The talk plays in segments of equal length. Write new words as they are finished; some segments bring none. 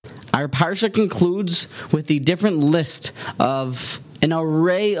Our parsha concludes with the different list of an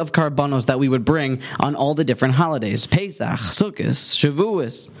array of karbanos that we would bring on all the different holidays. Pesach, Sukkot,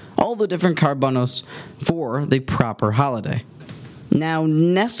 Shavuos, all the different karbanos for the proper holiday. Now,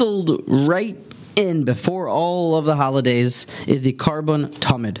 nestled right in before all of the holidays is the Karban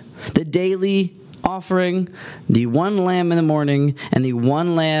Tamid, the daily offering, the one lamb in the morning and the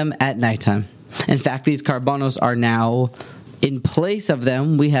one lamb at nighttime. In fact, these karbanos are now, in place of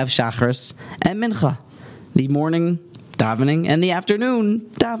them, we have Shacharis and Mincha, the morning davening and the afternoon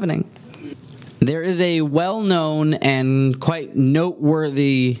davening. There is a well-known and quite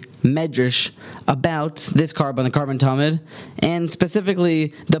noteworthy medrash about this karban, the Karban Tamid, and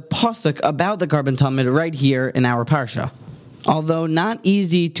specifically the pasuk about the Karban Tamid right here in our parsha. Although not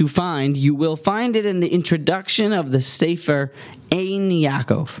easy to find, you will find it in the introduction of the Sefer Ein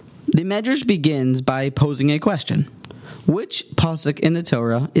Yaakov. The medrash begins by posing a question. Which pasuk in the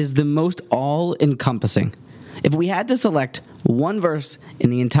Torah is the most all-encompassing? If we had to select one verse in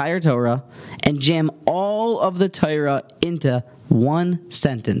the entire Torah and jam all of the Torah into one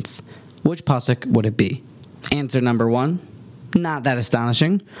sentence, which pasuk would it be? Answer number 1, not that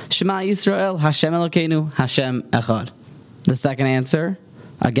astonishing. Shema Yisrael, Hashem Elokeinu, Hashem Echad. The second answer,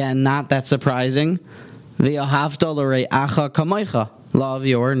 again, not that surprising. V'ahavta l're'acha kamoicha. Love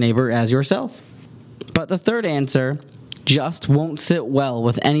your neighbor as yourself. But the third answer just won't sit well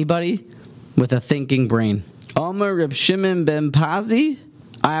with anybody with a thinking brain. Omer Reb Shimon ben Pazi,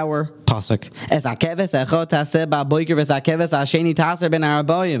 our pasuk. Es hakeves echad taseh ba'boker v'es hasheni taser ben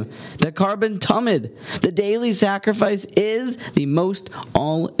harabayim. The Karban Tamid, the daily sacrifice, is the most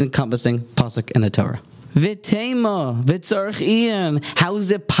all-encompassing pasuk in the Torah. V'tema v'tzarich iyan. How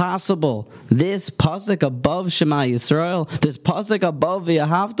is it possible? This pasuk above Shema Yisrael, this pasuk above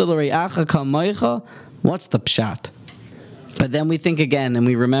V'ahavta l're'acha kamoicha. What's the pshat? But then we think again and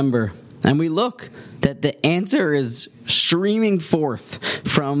we remember and we look that the answer is streaming forth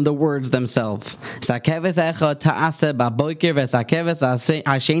from the words themselves. There is a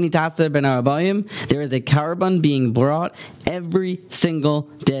karban being brought every single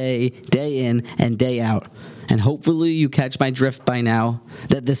day, day in and day out. And hopefully you catch my drift by now,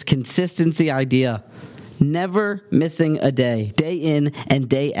 that this consistency idea, never missing a day, day in and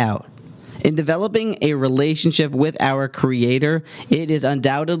day out. In developing a relationship with our Creator, it is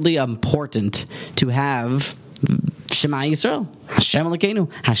undoubtedly important to have Shema Yisrael, Hashem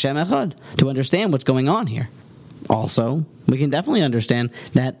Elokeinu, Hashem Echad, to understand what's going on here. Also, we can definitely understand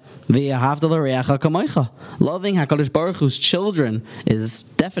that V'ahavta l're'acha kamoicha, loving HaKadosh Baruch Hu's children, is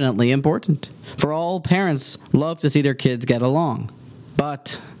definitely important. For all parents love to see their kids get along.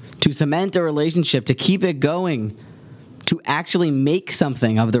 But to cement a relationship, to keep it going, to actually make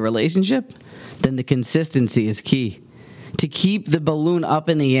something of the relationship, then the consistency is key. To keep the balloon up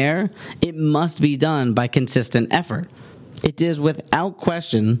in the air, it must be done by consistent effort. It is without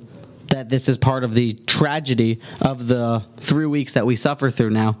question that this is part of the tragedy of the 3 weeks that we suffer through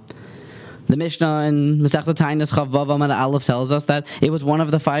now. The Mishnah in Masechta Taanis Chaf Vav Amud Aleph tells us that it was one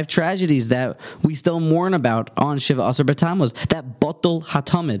of the 5 tragedies that we still mourn about on Shiva Asar B'Tammuz, that Botol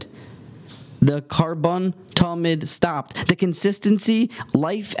HaTamid. The Karban Tamid stopped. The consistency,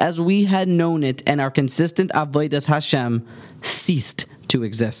 life as we had known it, and our consistent Avodas Hashem ceased to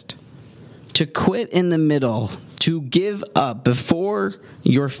exist. To quit in the middle, to give up before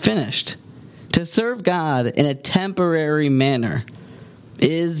you're finished, to serve God in a temporary manner,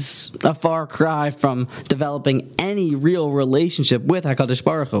 is a far cry from developing any real relationship with HaKadosh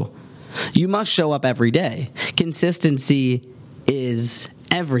Baruch Hu. You must show up every day. Consistency is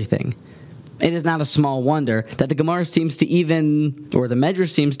everything. It is not a small wonder that the Gemara seems to even, or the Medrash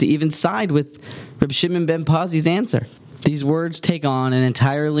seems to even side with Reb Shimon ben Pazi's answer. These words take on an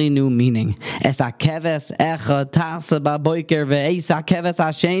entirely new meaning. Es hakeves echad ta'asa ba'boker ve'es hakeves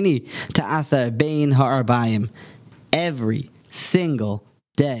hasheni ta'asa bein ha'arbayim. Every single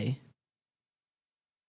day.